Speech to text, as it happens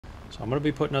So I'm going to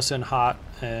be putting us in hot,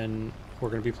 and we're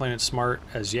going to be playing it smart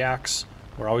as Yaks.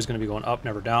 We're always going to be going up,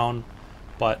 never down,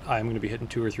 but I'm going to be hitting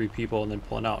 2 or 3 people and then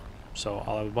pulling out. So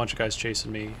I'll have a bunch of guys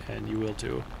chasing me, and you will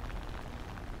too.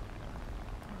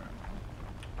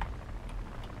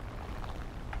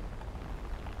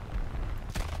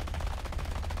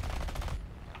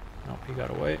 Nope, he got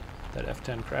away. That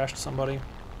F10 crashed somebody.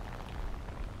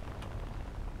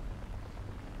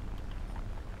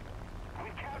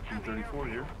 B-34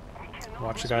 here.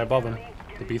 Watch the guy above him.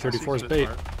 The B-34 is bait.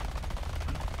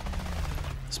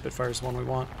 Spitfire's the one we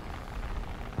want.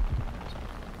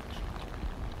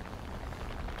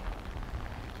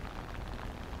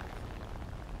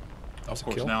 Of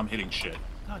course, now I'm hitting shit.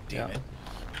 God damn it.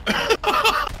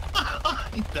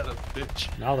 Ain't that a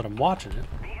bitch? Now that I'm watching it.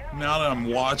 Now that I'm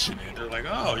watching it, they're like,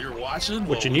 oh, you're watching?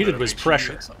 What you needed was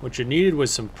pressure. What you needed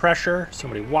was some pressure.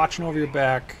 Somebody watching over your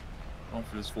back. Going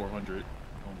for this 400.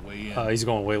 Going way in. He's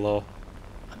going way low.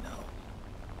 I know.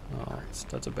 Oh,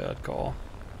 that's a bad call.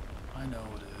 I know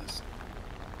it is.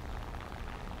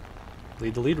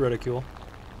 Lead the lead, Ridicule.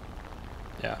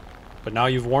 Yeah. But now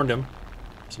you've warned him.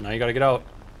 So now you gotta get out.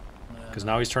 Because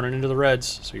now he's turning into the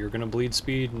Reds. So you're gonna bleed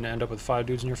speed and end up with 5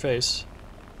 dudes in your face.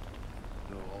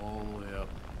 Go all the way up.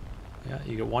 Yeah,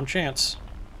 you get one chance.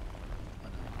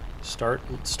 Start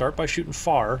by shooting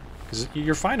far. Because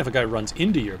you're fine if a guy runs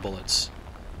into your bullets.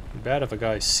 You're bad if a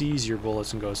guy sees your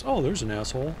bullets and goes, oh, there's an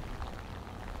asshole.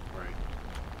 Right.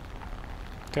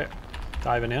 Okay.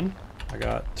 Diving in. I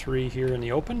got 3 here in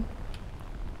the open.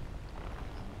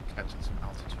 Catching some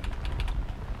altitude.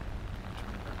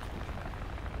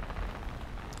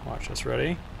 Watch this,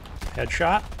 ready?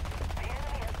 Headshot.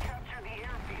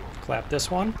 Clap this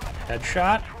one.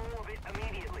 Headshot.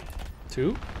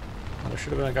 2. Oh, there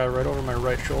should have been a guy right over my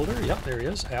right shoulder. Yep, there he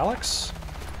is. Alex.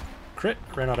 Crit.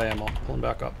 Ran out of ammo. Pulling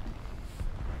back up.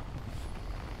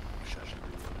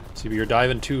 See, but you're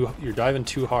diving too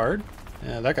hard.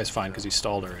 Yeah, that guy's fine because he's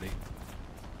stalled already.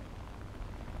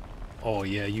 Oh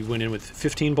yeah, you went in with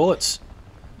 15 bullets.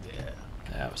 Yeah.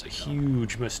 That was a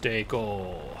huge mistake.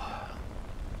 Oh.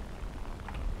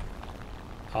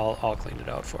 I'll clean it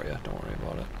out for you. Don't worry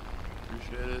about it.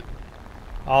 Appreciate it.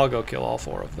 I'll go kill all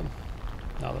 4 of them.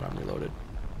 Now that I'm reloaded.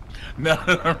 Now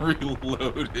that I'm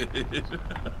reloaded.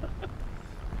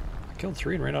 I killed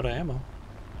 3 and ran out of ammo.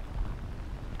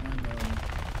 I know.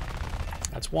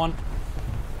 That's 1.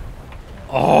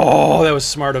 Oh, that was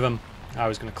smart of him. I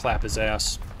was gonna clap his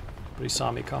ass, but he saw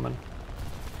me coming.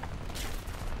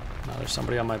 Now there's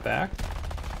somebody on my back.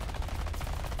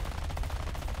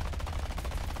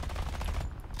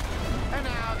 And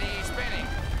now the spinning.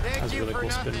 Thank you really for cool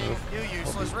spin nothing, move. you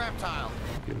useless reptile.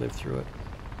 Hope you lived through it.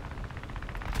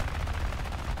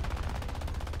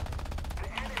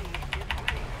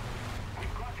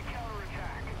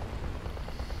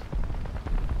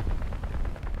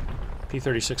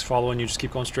 P-36 following you, just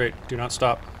keep going straight. Do not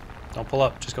stop. Don't pull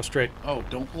up, just go straight. Oh,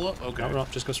 don't pull up? Okay. No,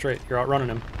 just go straight. You're outrunning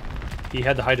him. He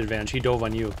had the height advantage, he dove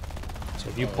on you. So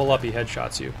if you pull up, he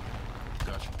headshots you.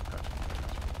 Gotcha.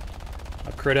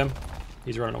 I crit him,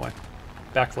 he's running away.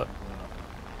 Backflip.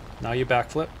 Now you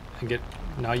backflip and get.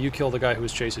 Now you kill the guy who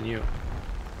was chasing you.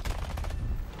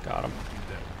 Got him.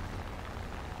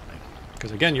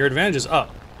 Because again, your advantage is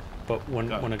up, but when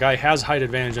a guy has height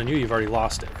advantage on you, you've already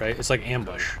lost it, right? It's like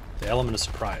ambush, the element of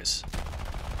surprise.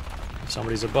 If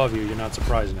somebody's above you, you're not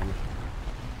surprising him.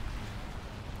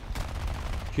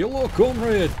 Hello,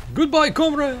 comrade. Goodbye,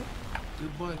 comrade.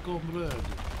 Goodbye, comrade.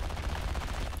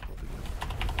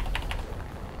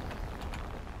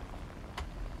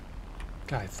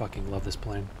 God, I fucking love this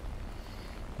plane.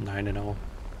 9-0.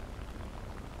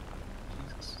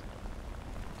 Jesus.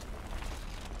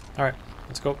 Alright,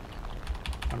 let's go.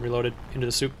 I'm reloaded. Into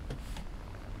the soup.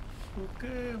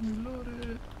 Okay, I'm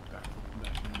reloaded. Back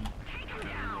in.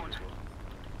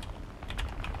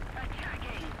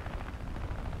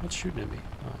 What's shooting at me?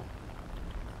 Oh.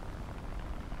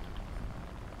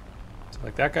 So,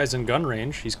 like, that guy's in gun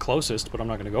range. He's closest, but I'm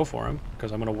not going to go for him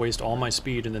because I'm going to waste all my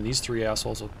speed, and then these 3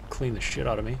 assholes will clean the shit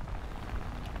out of me.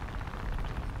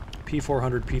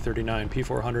 P400, P39.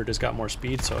 P400 has got more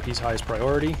speed, so he's highest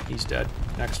priority. He's dead.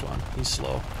 Next one. He's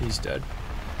slow. He's dead.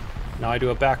 Now I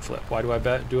do a backflip. Why do I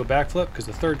do a backflip? Because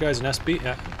the 3rd guy's an SB.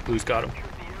 Yeah, Blue's got him.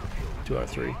 2 out of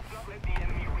 3.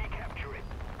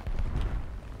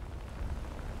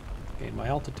 Gain my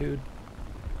altitude.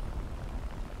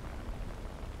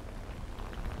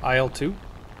 IL-2.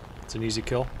 It's an easy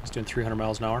kill. He's doing 300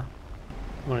 miles an hour.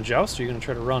 You want to joust or are you going to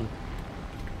try to run?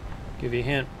 Give you a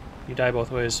hint. You die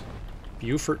both ways.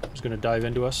 Buford is going to dive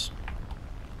into us.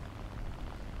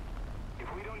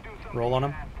 Roll on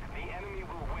him.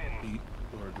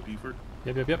 Or the Beeford?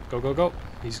 Yep. Go.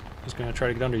 He's gonna try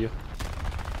to get under you.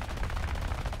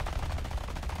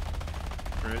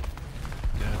 Right.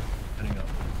 Yeah. Heading up.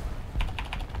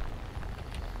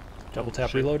 Double tap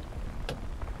Shit. reload.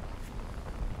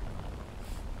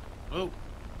 Oh.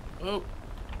 Oh.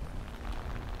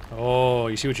 Oh,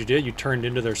 you see what you did? You turned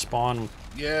into their spawn.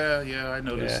 Yeah, I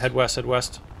noticed. Yeah, head west.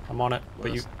 I'm on it,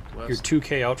 but you're West.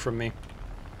 2K out from me.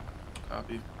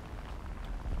 Copy.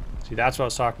 See, that's what I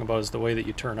was talking about, is the way that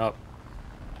you turn up.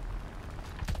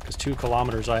 Because 2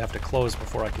 kilometers I have to close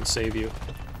before I can save you.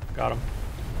 Got him.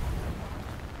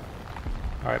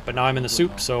 Alright, but now I'm in the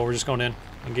soup, so we're just going in.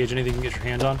 Engage anything you can get your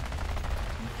hands on.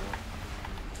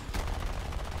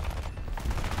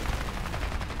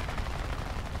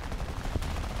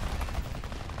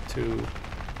 Two.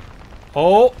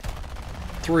 Oh!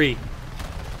 3.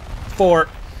 4.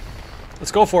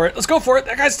 Let's go for it.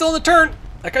 That guy's still in the turn.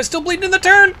 That guy's still bleeding in the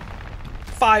turn.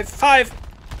 5. 5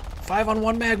 on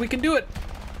 1 mag. We can do it.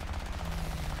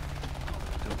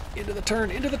 Into the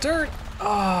turn.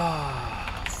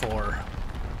 Ah, 4.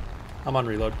 I'm on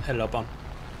reload. Headed up on.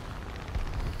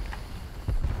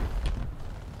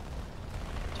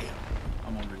 Damn.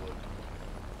 I'm on reload.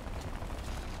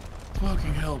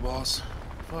 Fucking hell, boss.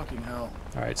 Fucking hell.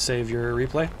 All right, save your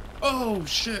replay. Oh,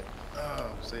 shit.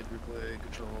 Oh, save replay,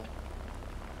 control.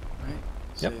 Right?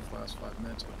 Yep. Save last 5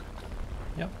 minutes. Okay.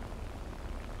 Yep.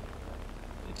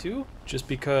 2. Just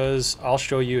because I'll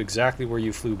show you exactly where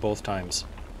you flew both times.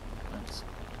 Thanks.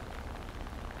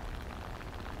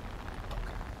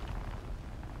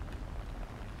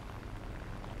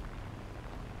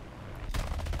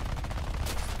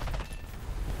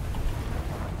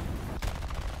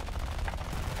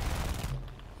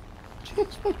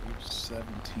 Jeez, we're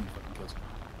 17 fucking kills.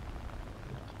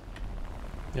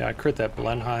 Yeah, I crit that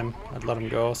Blenheim. I'd let him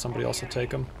go. Somebody else will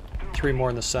take him. 3 more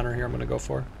in the center here I'm going to go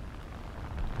for.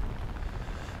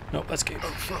 Nope, that's game. Oh,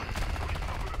 fuck.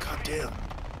 God damn.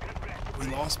 We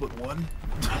lost but 1?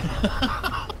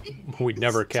 We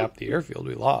never capped the airfield.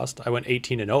 We lost. I went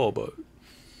 18-0, but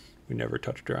we never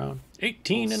touched ground.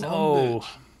 18-0.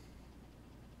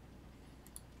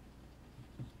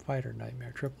 Fighter,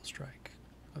 Nightmare, Triple Strike,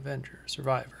 Avenger,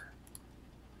 Survivor,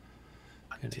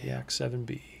 and a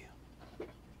Yak7B.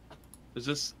 Is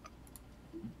this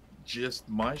just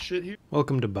my shit here?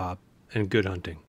 Welcome to Bob, and good hunting.